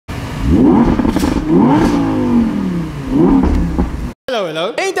Hello,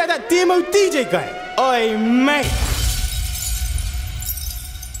 hello. Ain't that demo DJ guy? Oi, mate.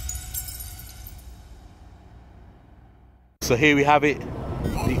 So here we have it,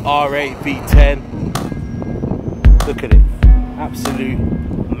 the R8 V10. Look at it, absolute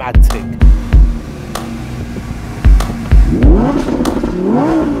mad thing.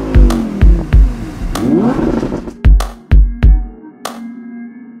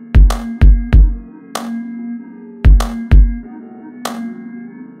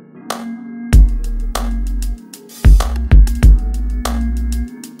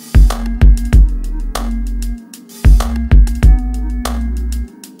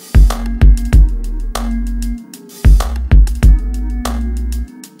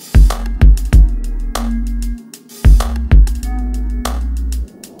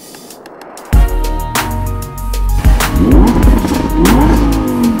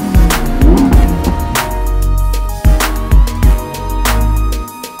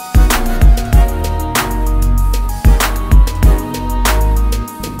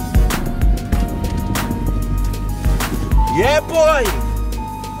 Yeah, boy!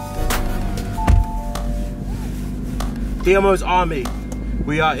 DMO's Army.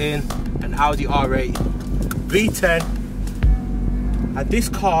 We are in an Audi R8 V10. And this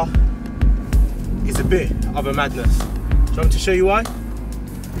car is a bit of a madness. Do you want me to show you why?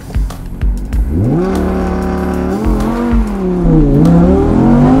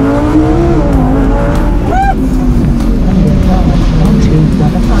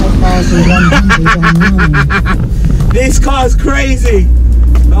 This car's crazy!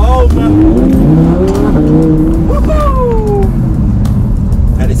 Oh man! Woohoo!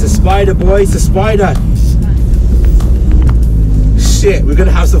 And it's a Spyder, boy, it's a Spyder! Shit, we're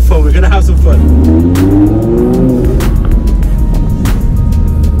gonna have some fun, we're gonna have some fun!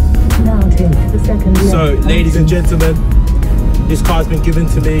 Now take the second left. So, ladies and gentlemen, this car's been given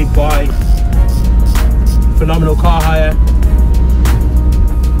to me by Phenomenal Car Hire.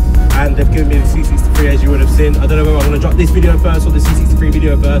 And they've given me the C63, as you would have seen. I don't know whether I'm going to drop this video first or the C63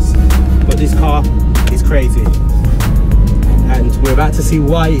 video first, but this car is crazy. And we're about to see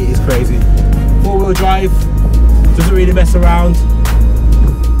why it is crazy. 4-wheel drive, doesn't really mess around.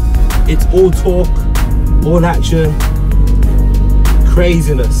 It's all torque, all action,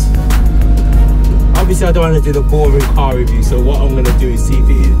 craziness. Obviously I don't want to do the boring car review, so what I'm going to do is see if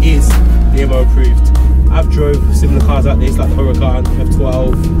it is DMO approved. I've drove similar cars like this, like the Huracan,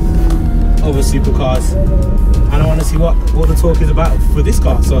 F12, other supercars, and I want to see what the talk is about for this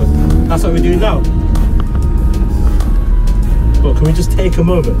car, so that's what we're doing now. But can we just take a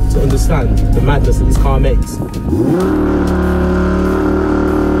moment to understand the madness that this car makes?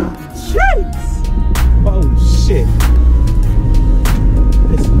 Jeez! Oh shit!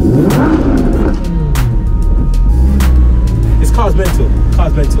 This car's mental.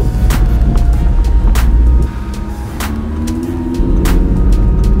 Car's mental.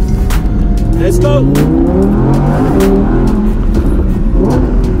 Let's go!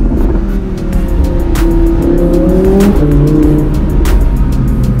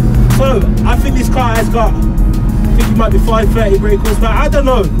 So, I think this car has got, I think it might be 530 brake horsepower. I don't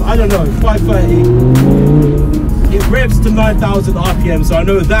know, 530. It revs to 9,000 RPM, so I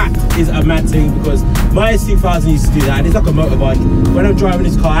know that is a mad thing because my S2000 used to do that, and it's like a motorbike. When I'm driving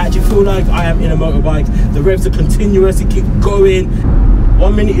this car, I actually feel like I am in a motorbike. The revs are continuous, it keeps going.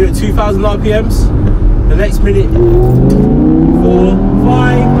 1 minute you're at 2,000 RPMs, the next minute 4,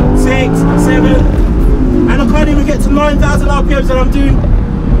 5, 6, 7, and I can't even get to 9,000 RPMs and I'm doing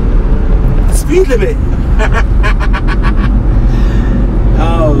the speed limit.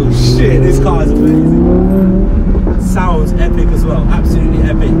 Oh shit, this car is amazing. Sounds epic as well, absolutely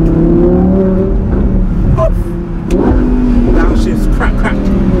epic. Oh. Downshifts, crack, crack.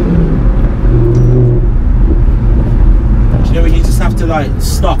 You know when you just have to like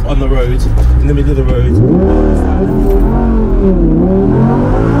stop on the road, in the middle of the road.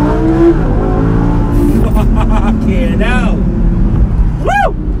 Fucking hell!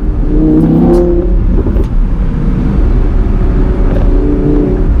 Woo!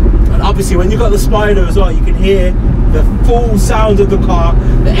 And obviously when you got the Spyder as well, you can hear the full sound of the car.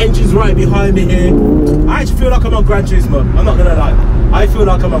 The engine's right behind me here. I actually feel like I'm on Gran Turismo. I'm not gonna lie. I feel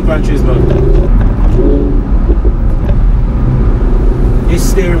like I'm on Gran Turismo. This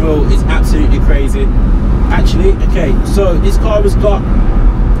steering wheel is absolutely crazy. Actually, okay, so this car has got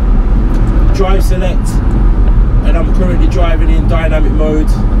drive select, and I'm currently driving in dynamic mode.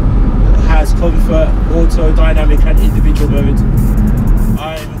 It has comfort, auto, dynamic and individual mode.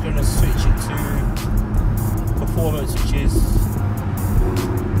 I'm going to switch it to performance, which is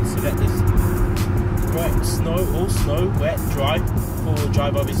Check this. Wet, snow, all snow, wet, dry. Four-wheel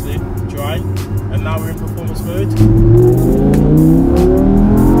drive, obviously, dry. And now we're in performance mode.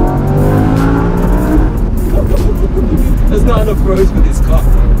 There's not enough roads for this car.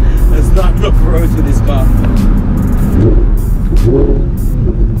 There's not enough roads for this car.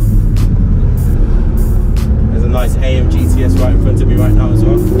 There's a nice AM GTS right in front of me right now as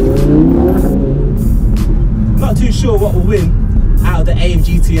well. Not too sure what will win out of the AM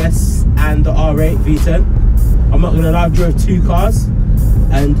GTS and the R8 V10. I'm not gonna lie, I've drove two cars,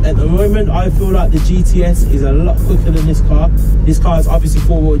 and at the moment I feel like the GTS is a lot quicker than this car. This car is obviously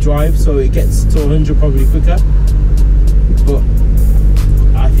four-wheel drive, so it gets to 100 probably quicker. But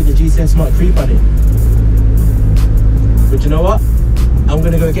I think the GTS might creep on it. But you know what? I'm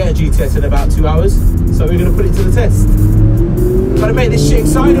gonna go get a GTS in about 2 hours, so we're gonna put it to the test. Gotta make this shit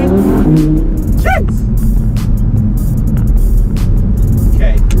exciting. Shit!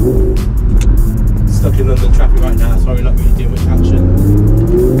 Okay. Stuck in London traffic right now, so we're not really doing much action.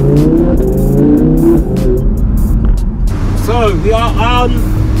 So we are on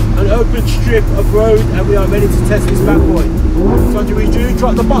an open strip of road and we are ready to test this bad boy. So do we do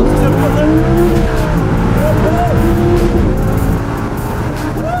drop the boxes and put them?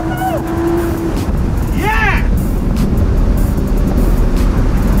 Yeah!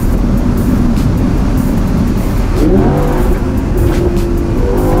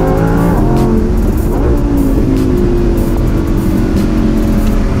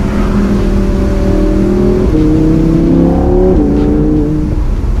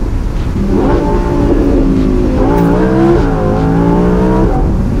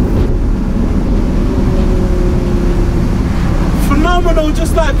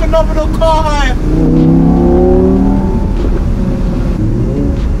 Just like phenomenal car hire.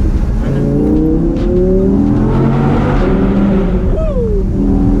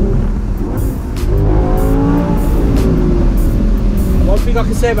 One thing I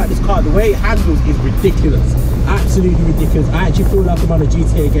can say about this car, the way it handles is ridiculous. Absolutely ridiculous. I actually feel like I'm on a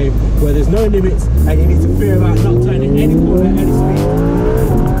GTA game where there's no limits and you need to fear about not turning any corner at any speed.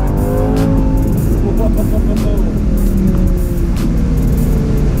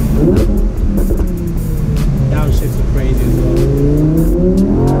 Downshifts are crazy as well.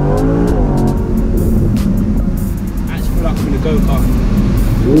 I actually feel like I'm in a go-kart.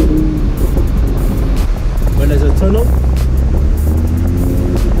 When there's a tunnel,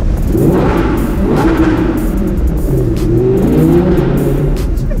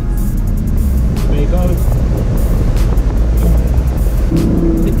 there you go.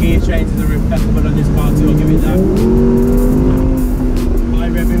 The gear changes are impeccable on this car too, I'll give it that.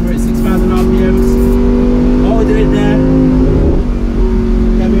 Revving, we're at 6,000 RPMs. Hold it in there.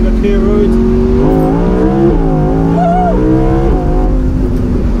 Get me a clear road.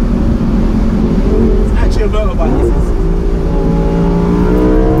 It's actually a motorbike, this is.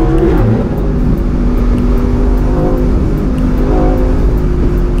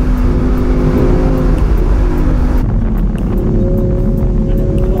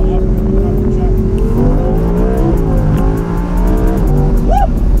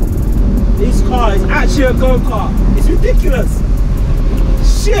 Actually a go-kart. It's ridiculous.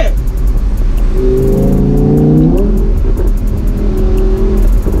 Shit.